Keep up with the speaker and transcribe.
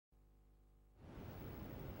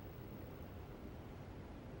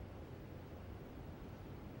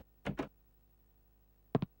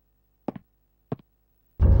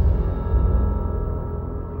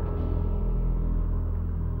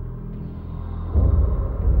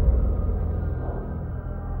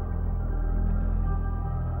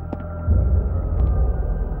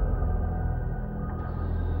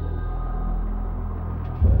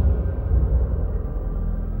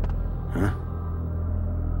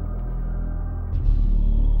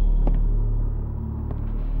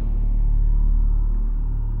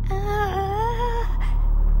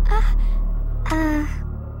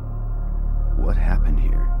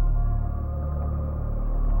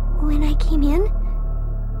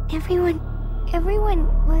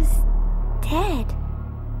Everyone was dead.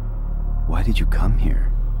 Why did you come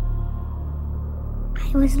here?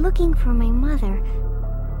 I was looking for my mother.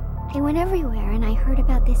 I went everywhere and I heard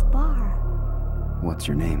about this bar. What's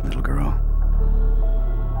your name, little girl?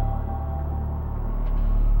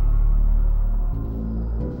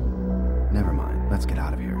 Never mind. Let's get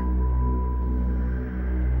out of here.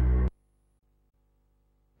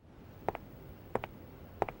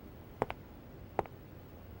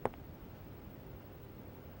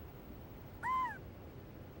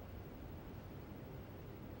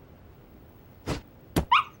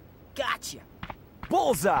 Gotcha!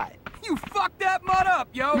 Bullseye! You fucked that mud up,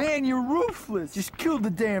 yo! Man, you're ruthless. Just killed the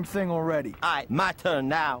damn thing already. Alright, my turn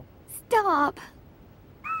now. Stop.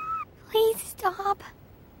 Please stop.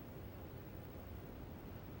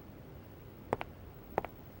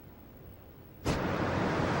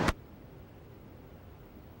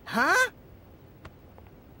 Huh?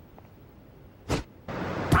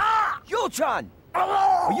 Ah! Yultron!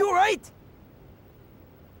 Are you alright?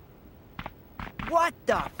 What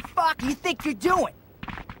the fuck do you think you're doing?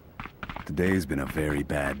 Today's been a very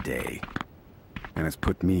bad day. And it's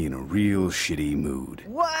put me in a real shitty mood.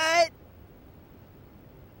 What?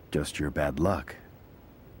 Just your bad luck.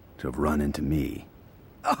 To have run into me.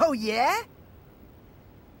 Oh, yeah?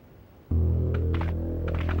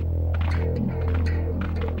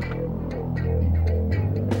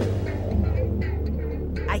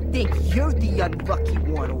 I think you're the unlucky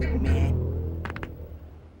one, old man.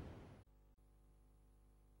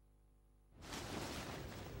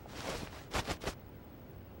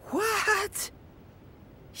 What?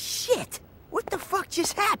 Shit! What the fuck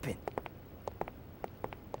just happened?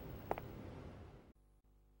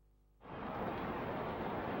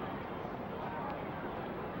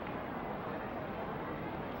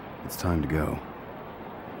 It's time to go.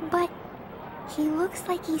 But he looks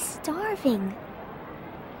like he's starving.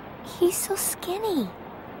 He's so skinny.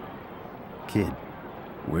 Kid,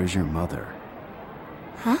 where's your mother?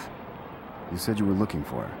 Huh? You said you were looking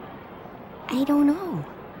for her. I don't know.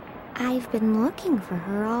 I've been looking for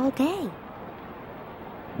her all day.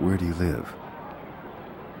 Where do you live?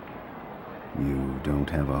 You don't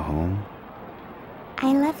have a home?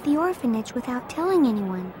 I left the orphanage without telling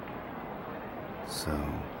anyone. So,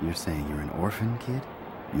 you're saying you're an orphan, kid?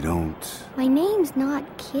 You don't... My name's not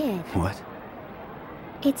Kid. What?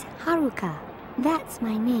 It's Haruka. That's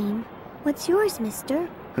my name. What's yours, mister?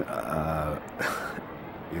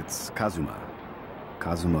 It's Kazuma.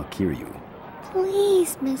 Kazuma Kiryu.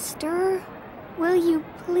 Please, mister. Will you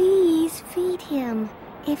please feed him?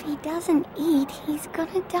 If he doesn't eat, he's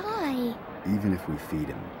gonna die. Even if we feed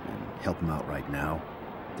him and help him out right now,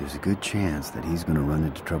 there's a good chance that he's gonna run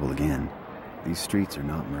into trouble again. These streets are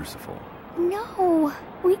not merciful. No,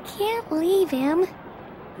 we can't leave him.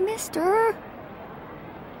 Mister.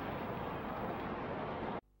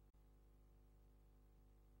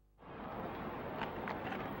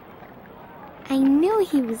 I knew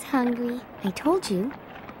he was hungry. I told you.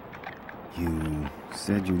 You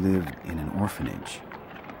said you lived in an orphanage.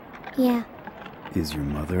 Yeah, Is your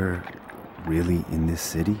mother really in this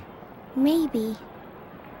city? maybe.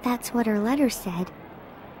 That's what her letter said.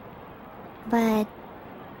 But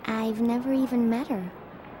I've never even met her.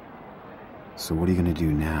 So what are you gonna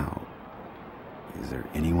do now? Is there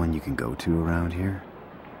anyone you can go to around here?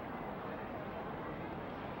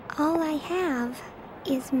 All I have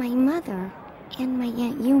is my mother and my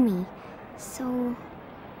Aunt Yumi. So,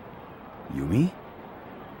 Yumi?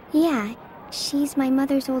 yeah, she's my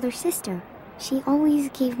mother's older sister. She always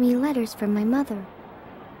gave me letters from my mother.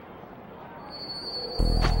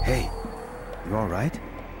 Hey, you alright?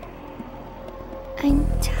 I'm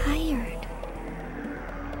tired.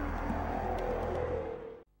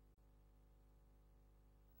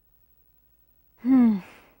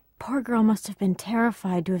 Poor girl must have been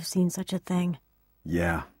terrified to have seen such a thing.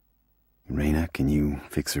 Yeah. Reina, can you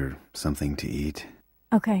fix her something to eat?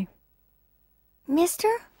 Okay. Mister?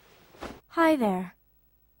 Hi there.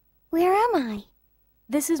 Where am I?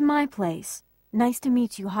 This is my place. Nice to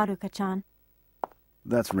meet you, Haruka-chan.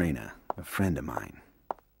 That's Reina, a friend of mine.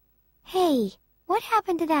 Hey, what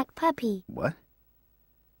happened to that puppy? What?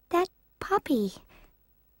 That puppy.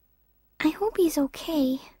 I hope he's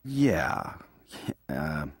okay. Yeah.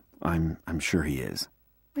 I'm sure he is.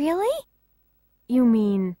 Really? You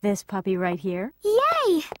mean this puppy right here?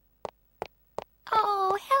 Yay!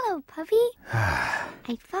 Oh, hello, puppy.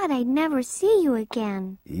 I thought I'd never see you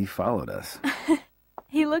again. He followed us.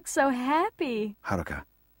 He looks so happy. Haruka,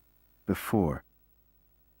 before,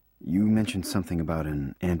 you mentioned something about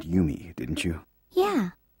an Aunt Yumi, didn't you?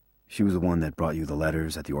 Yeah, She was the one that brought you the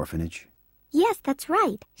letters at the orphanage? Yes, that's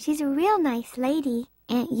right. She's a real nice lady,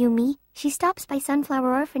 Aunt Yumi. She stops by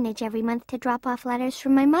Sunflower Orphanage every month to drop off letters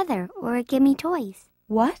from my mother or give me toys.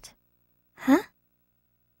 What? Huh?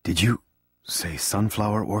 Did you say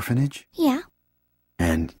Sunflower Orphanage? Yeah.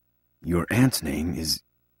 And your aunt's name is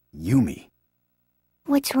Yumi.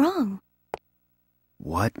 What's wrong?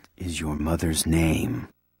 What is your mother's name?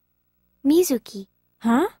 Mizuki.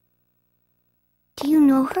 Huh? Do you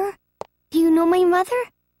know her? Do you know my mother?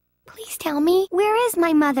 Please tell me, where is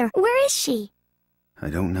my mother? Where is she? I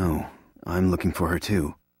don't know. I'm looking for her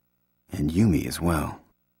too. And Yumi as well.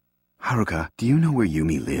 Haruka, do you know where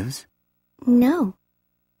Yumi lives? No.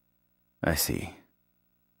 I see.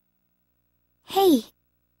 Hey,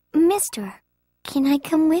 mister, can I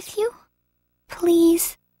come with you?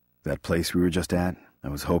 Please? That place we were just at, I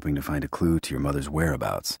was hoping to find a clue to your mother's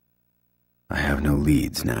whereabouts. I have no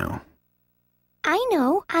leads now. I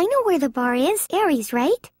know where the bar is. Aries,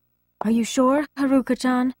 right? Are you sure,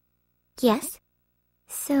 Haruka-chan? Yes.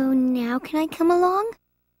 So now can I come along?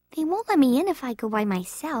 They won't let me in if I go by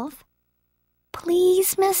myself.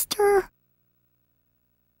 Please, mister?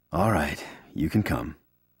 All right, you can come.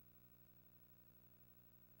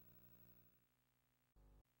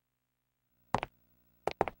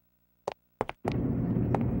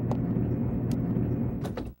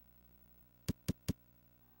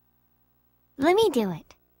 Let me do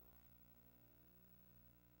it.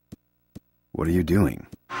 What are you doing?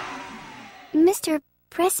 Mister,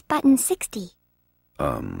 press button 60.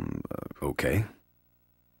 Okay.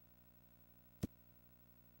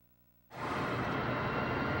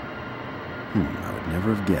 I would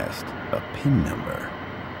never have guessed. A PIN number.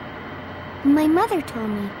 My mother told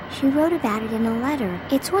me. She wrote about it in a letter.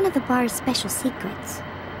 It's one of the bar's special secrets.